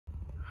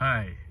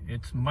Hi,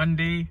 it's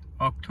Monday,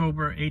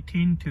 October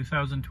 18,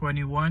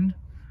 2021.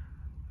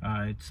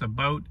 It's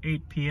about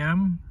 8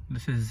 p.m.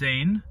 This is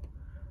Zane.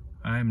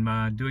 I'm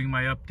doing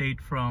my update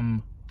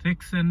from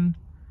Thixon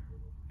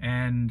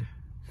and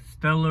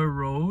Stellar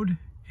Road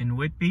in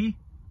Whitby.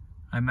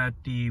 I'm at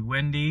the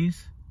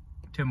Wendy's,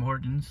 Tim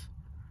Hortons,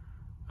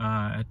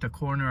 at the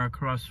corner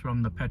across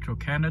from the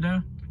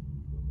Petro-Canada.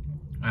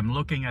 I'm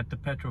looking at the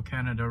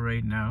Petro-Canada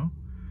right now.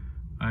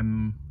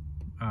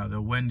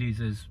 The Wendy's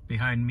is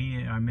behind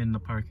me. I'm in the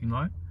parking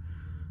lot.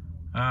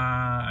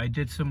 I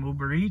did some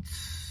Uber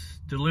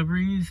Eats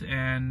deliveries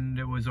and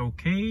it was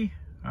okay.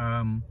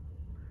 I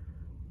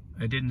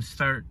didn't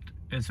start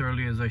as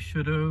early as I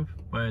should have,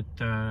 but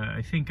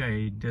I think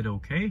I did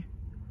okay.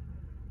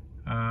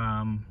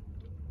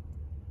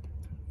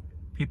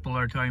 People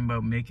are talking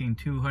about making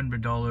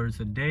 $200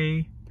 a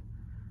day.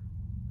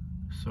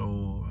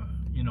 So,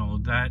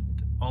 that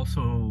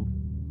also,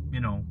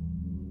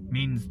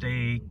 means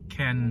they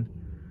can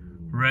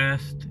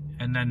rest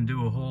and then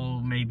do a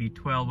whole maybe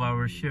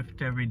 12-hour shift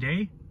every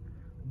day.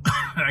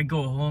 I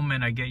go home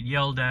and I get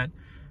yelled at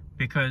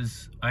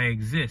because I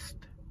exist.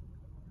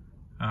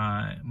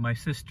 My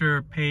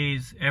sister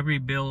pays every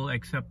bill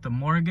except the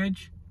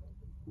mortgage.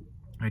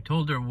 I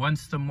told her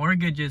once the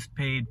mortgage is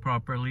paid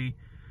properly,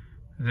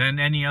 then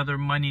any other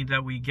money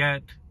that we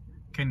get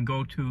can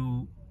go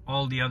to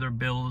all the other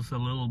bills a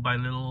little by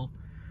little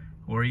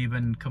or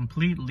even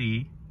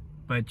completely.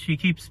 But she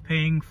keeps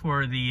paying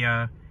for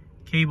the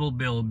cable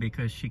bill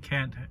because she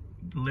can't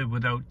live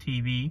without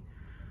TV.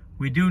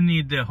 We do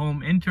need the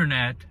home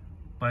internet,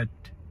 but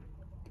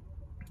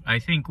I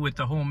think with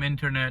the home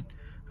internet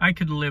I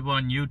could live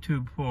on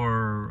YouTube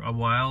for a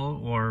while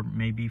or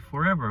maybe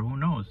forever, who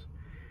knows.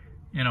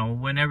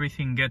 When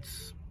everything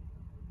gets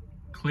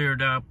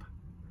cleared up,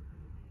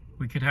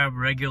 we could have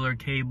regular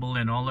cable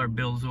and all our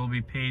bills will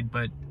be paid.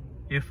 But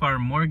if our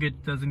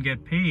mortgage doesn't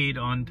get paid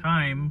on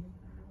time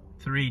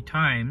 3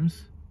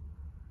 times,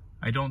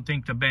 I don't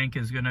think the bank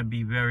is going to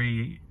be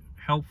very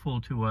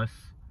helpful to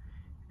us.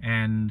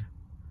 And,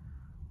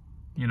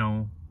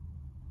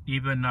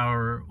 even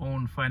our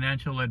own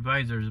financial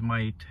advisors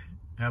might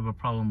have a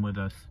problem with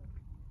us.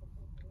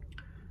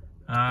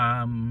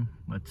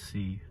 Let's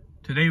see.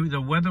 Today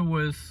the weather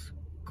was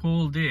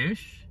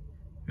coldish.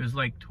 It was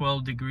like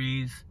 12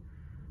 degrees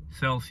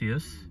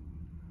Celsius.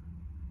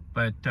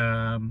 But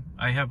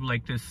I have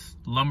like this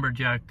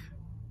lumberjack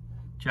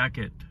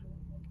jacket.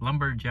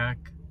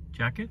 Lumberjack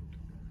jacket?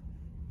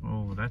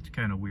 Oh, that's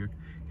kind of weird.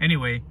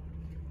 Anyway,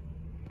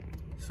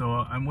 so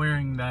I'm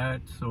wearing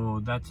that,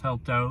 so that's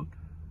helped out.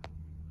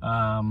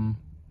 I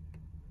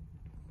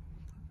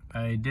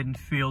didn't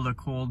feel the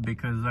cold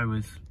because I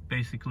was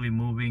basically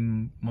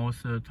moving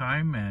most of the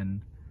time,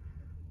 and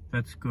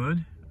that's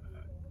good.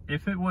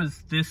 If it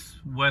was this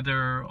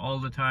weather all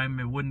the time,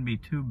 it wouldn't be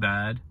too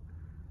bad.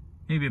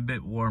 Maybe a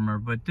bit warmer,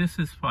 but this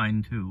is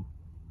fine too.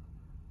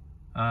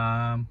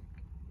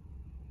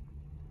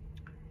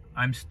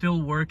 I'm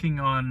still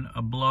working on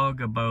a blog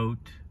about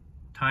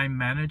time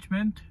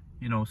management,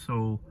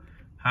 so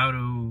how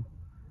to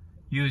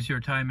use your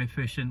time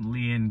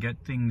efficiently and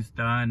get things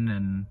done,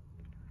 and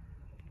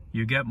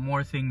you get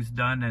more things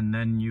done and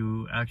then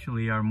you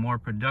actually are more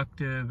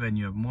productive and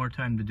you have more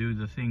time to do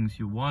the things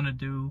you want to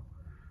do.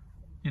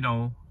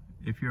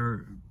 If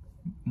you're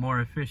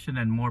more efficient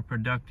and more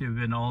productive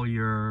in all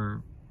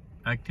your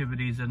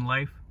activities in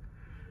life,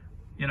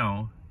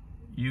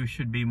 you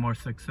should be more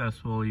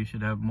successful, you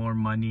should have more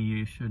money,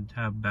 you should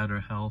have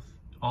better health,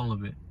 all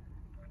of it.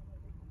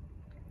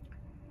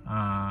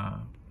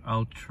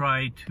 I'll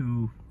try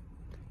to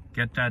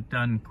get that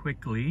done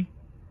quickly.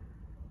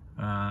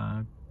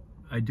 I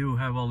do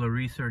have all the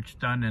research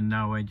done and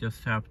now I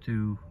just have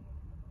to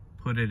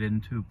put it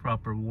into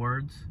proper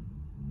words.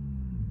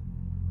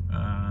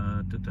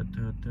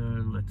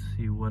 Let's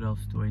see, what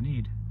else do I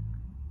need?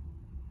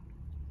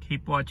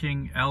 Keep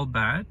watching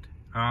Elbat.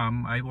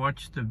 I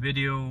watched the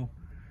video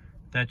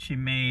that she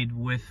made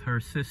with her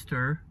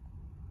sister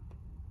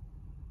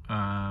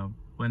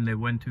when they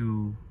went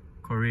to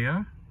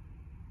Korea,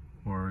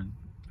 or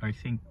I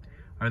think,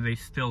 are they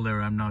still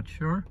there? I'm not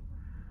sure.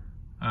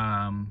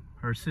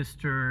 Her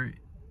sister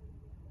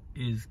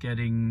is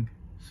getting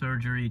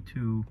surgery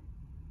to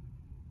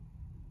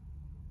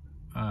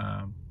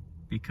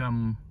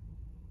become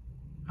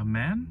a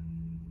man,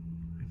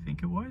 I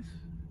think it was.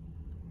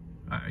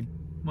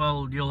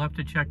 Well, you'll have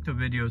to check the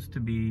videos to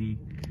be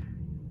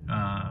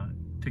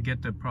to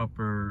get the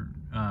proper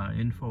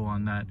info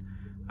on that.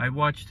 I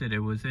watched it.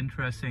 It was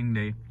interesting.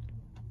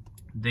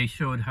 They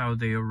showed how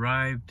they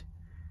arrived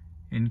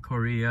in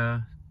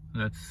Korea,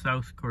 that's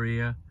South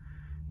Korea,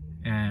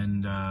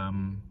 and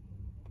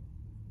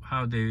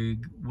how they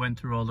went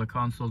through all the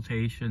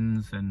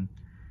consultations and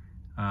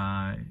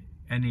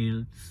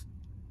any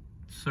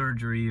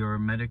surgery or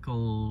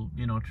medical,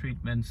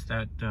 treatments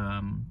that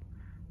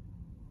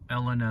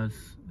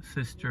Elena's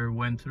sister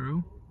went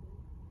through.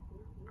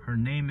 Her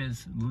name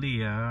is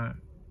Leah.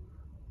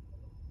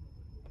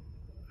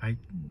 I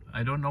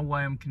don't know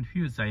why I'm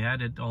confused. I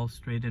had it all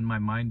straight in my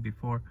mind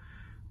before.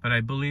 but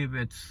I believe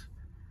it's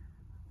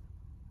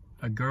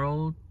a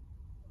girl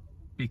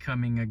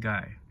becoming a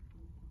guy.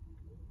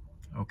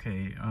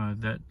 Okay,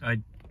 that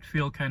I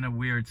feel kind of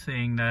weird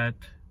saying that,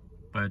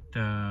 but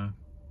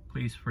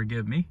please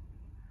forgive me.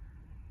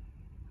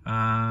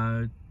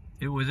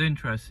 It was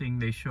interesting.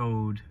 They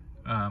showed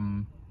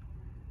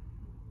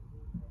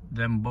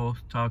them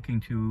both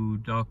talking to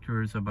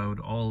doctors about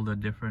all the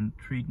different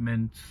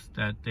treatments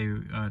that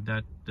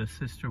that the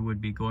sister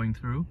would be going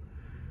through.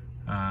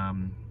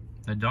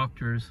 The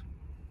doctors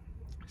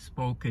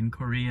spoke in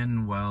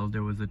Korean while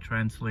there was a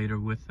translator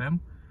with them.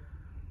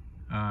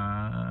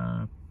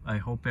 I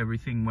hope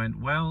everything went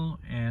well,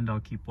 and I'll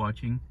keep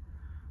watching.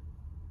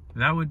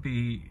 That would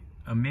be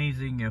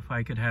amazing if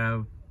I could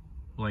have,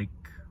 like,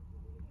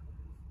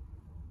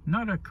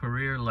 not a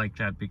career like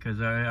that,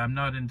 because I'm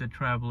not into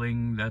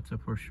traveling, that's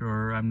for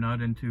sure. I'm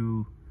not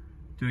into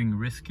doing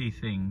risky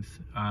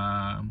things.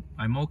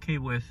 I'm okay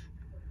with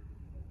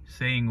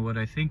saying what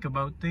I think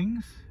about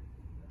things.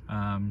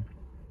 I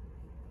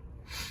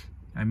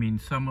mean,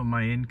 some of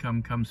my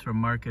income comes from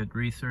market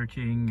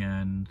researching,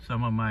 and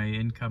some of my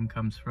income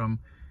comes from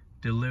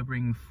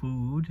delivering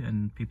food,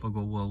 and people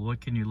go, well, what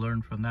can you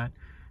learn from that?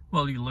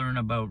 Well, you learn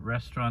about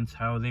restaurants,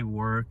 how they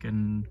work,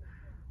 and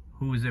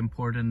who's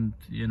important,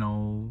 you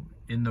know,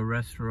 in the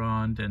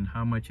restaurant, and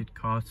how much it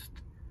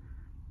costs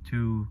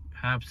to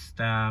have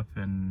staff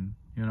and,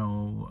 you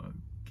know,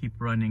 keep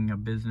running a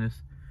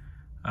business.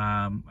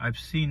 I've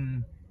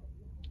seen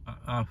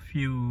a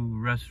few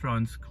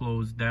restaurants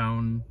close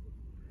down,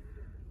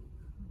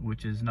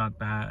 which is not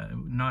bad,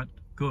 not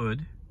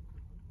good.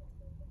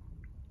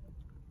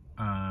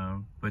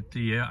 But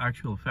the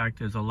actual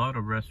fact is, a lot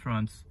of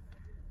restaurants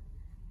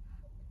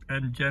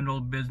and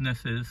general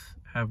businesses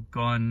have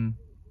gone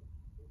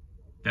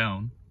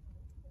down.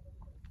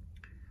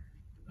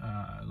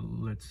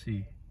 Let's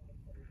see.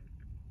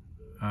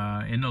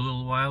 In a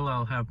little while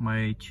I'll have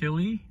my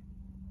chili,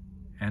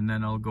 and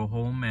then I'll go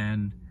home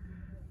and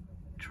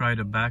try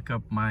to back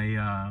up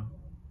my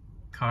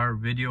car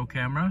video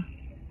camera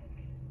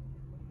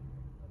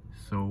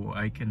so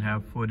I can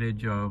have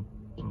footage of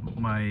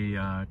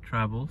my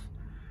travels.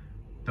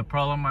 The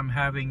problem I'm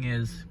having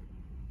is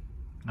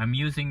I'm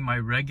using my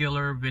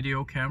regular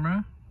video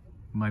camera,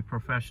 my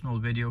professional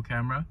video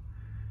camera,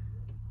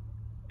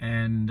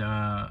 and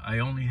I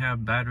only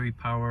have battery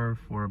power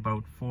for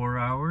about 4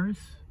 hours.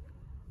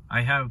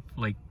 I have,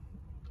 like,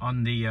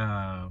 on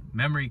the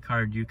memory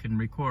card you can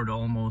record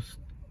almost,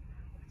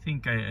 I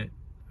think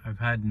I've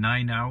had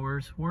 9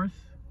 hours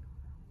worth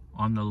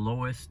on the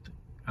lowest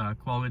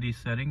quality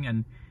setting,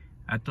 and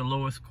at the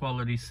lowest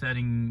quality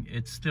setting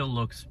it still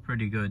looks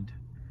pretty good.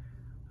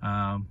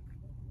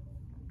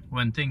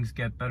 When things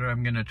get better,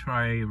 I'm gonna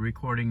try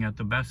recording at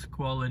the best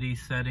quality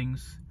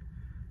settings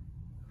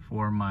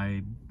for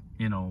my,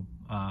 you know,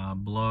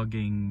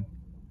 blogging,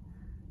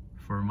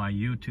 for my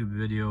YouTube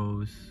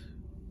videos,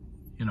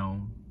 you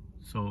know.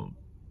 So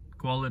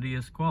quality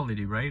is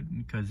quality, right?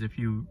 Because if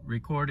you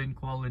record in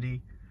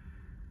quality,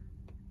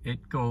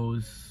 it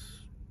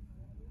goes,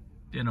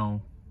 you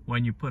know,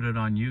 when you put it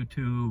on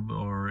YouTube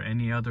or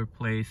any other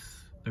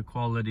place, the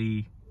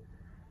quality,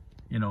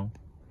 you know,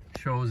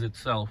 shows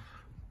itself.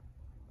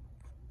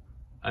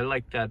 I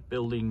like that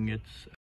building. It's